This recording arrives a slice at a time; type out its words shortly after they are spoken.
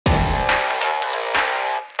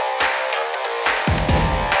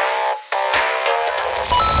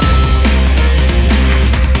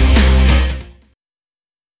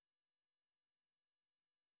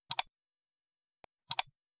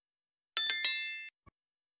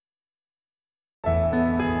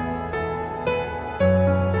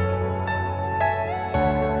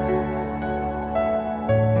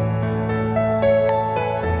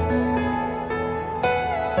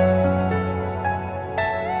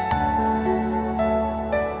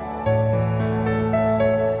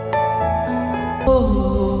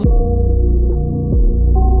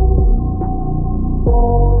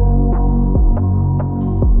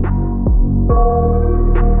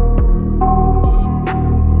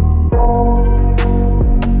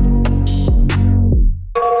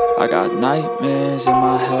nightmares in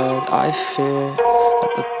my head, I fear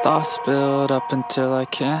that the thoughts build up until I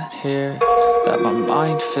can't hear, that my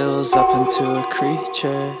mind fills up into a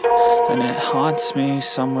creature, and it haunts me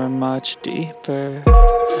somewhere much deeper.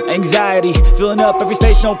 Anxiety, filling up every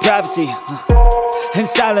space, no privacy. And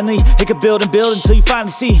silently, it could build and build until you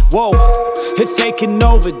finally see, whoa, it's taking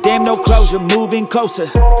over, damn, no closure, moving closer.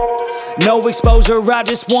 No exposure, I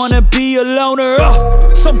just wanna be a loner.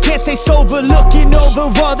 Some can't stay sober, looking over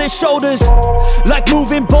all their shoulders, like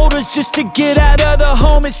moving boulders just to get out of the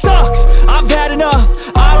home. It sucks, I've had enough,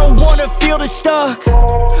 I don't wanna feel the stuck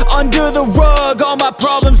under the rug, all my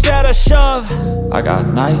problems that I shove. I got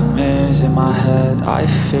nightmares in my head, I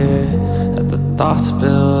fear that the thoughts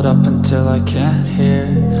build up until I can't hear,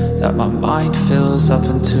 that my mind fills up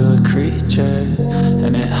into a creature,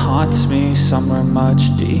 and it haunts me somewhere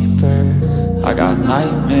much deeper. I got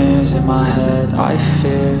nightmares in my head, I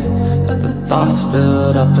fear that the thoughts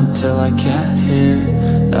build up until I can't hear,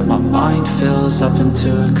 that my mind fills up into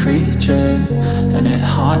a creature, and it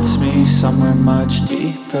haunts me somewhere much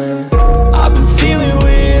deeper. I've been feeling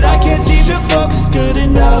weird, I can't seem to focus good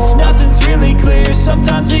enough, nothing's really clear,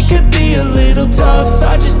 sometimes it could be a little tough.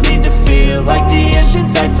 I just need to feel like the end's in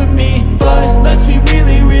sight for me, but let's be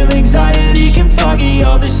really real, anxiety can foggy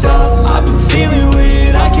all this stuff. I've been feeling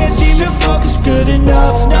weird, I can't seem to focus good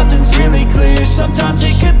enough, nothing's really clear, sometimes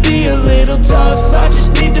it could be a little tough. I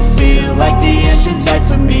just need to feel like the end's in sight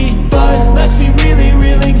for me, but let's be really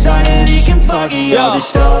real, anxiety can foggy all this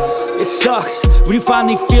stuff. It sucks when you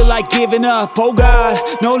finally feel like giving up. Oh God,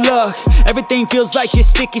 no luck, everything feels like you're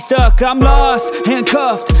sticky stuck. I'm lost,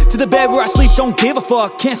 handcuffed to the bed where I sleep, don't give a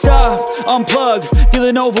fuck. Can't stop, unplug,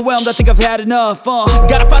 feeling overwhelmed, I think I've had enough.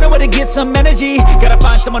 Gotta find a way to get some energy, gotta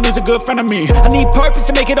find someone who's a good friend of me. I need purpose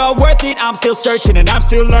to make it all worth it, I'm still searching and I'm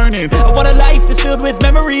still learning. I want a life that's filled with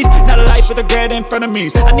memories, not a life with regret in front of me.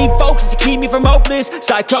 I need focus to keep me from hopeless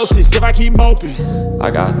psychosis if I keep moping. I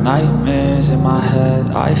got nightmares in my head,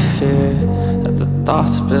 I fear that the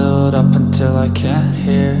thoughts build up until I can't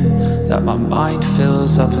hear, that my mind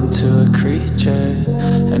fills up into a creature,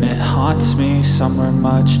 and it haunts me somewhere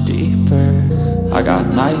much deeper. I got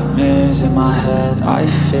nightmares in my head, I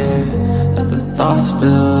fear that the thoughts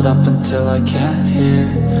build up until I can't hear,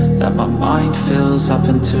 that my mind fills up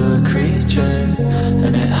into a creature,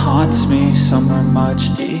 and it haunts me somewhere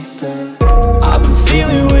much deeper. I've been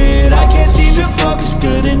feeling weird, I can't seem to focus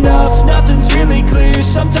good enough, nothing's really clear,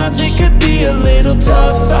 sometimes it could be a little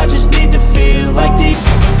tough. I just need to feel like the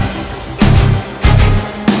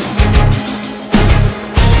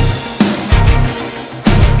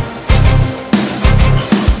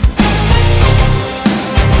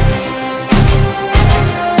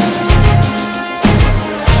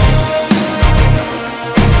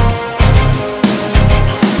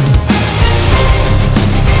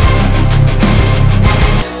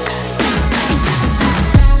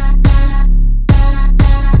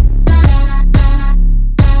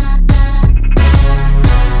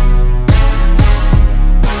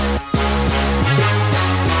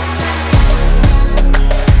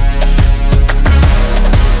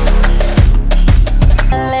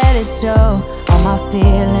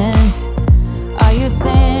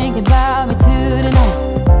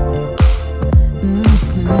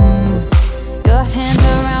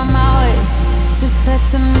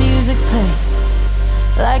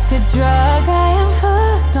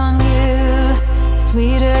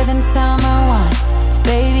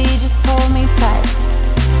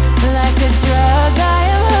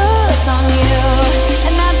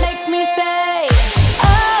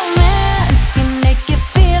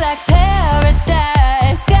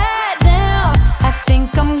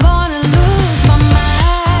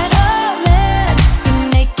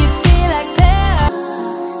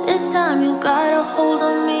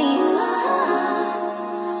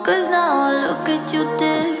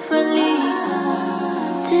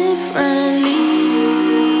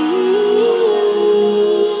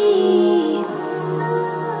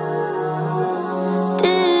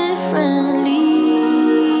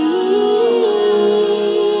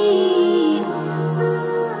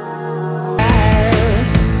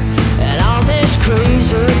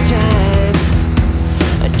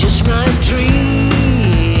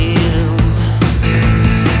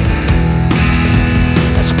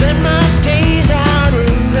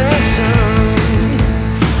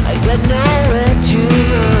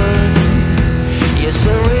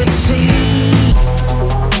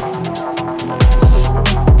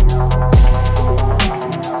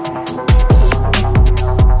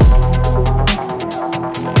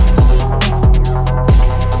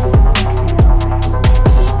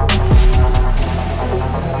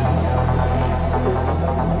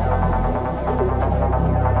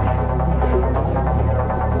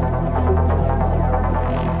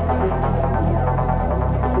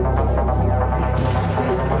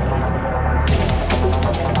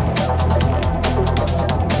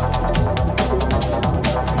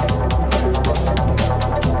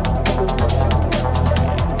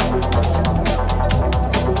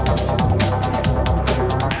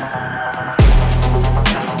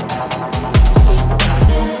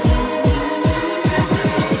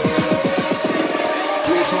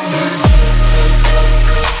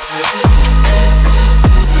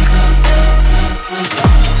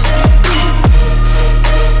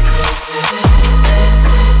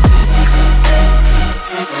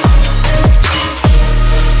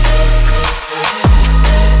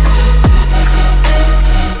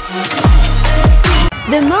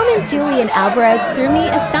Alvarez threw me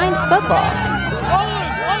a signed football.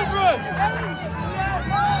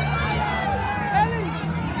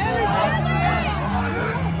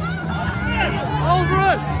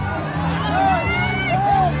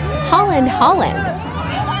 Holland.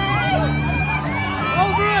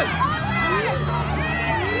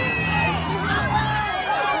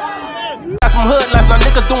 Got some hood life, now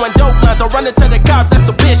niggas doing dope lines. Don't run into the cops, that's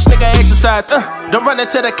a bitch nigga exercise. Don't run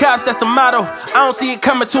into the cops, that's the motto. I don't see it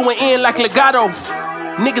coming to an end like legato.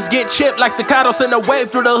 Niggas get chipped like staccato, send a wave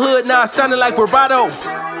through the hood, now it sounding like vibrato.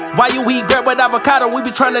 Why you eat bread with avocado? We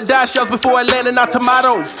be trying to dodge shells before it landing our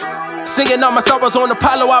tomato. Singing all my sorrows on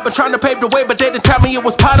Apollo, I've been trying to pave the way, but they didn't tell me it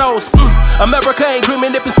was potholes. America ain't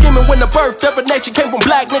dreaming, it been scheming. When the birth of a nation came from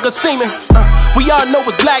black niggas seeming. We all know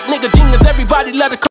it's black nigga genius, everybody let it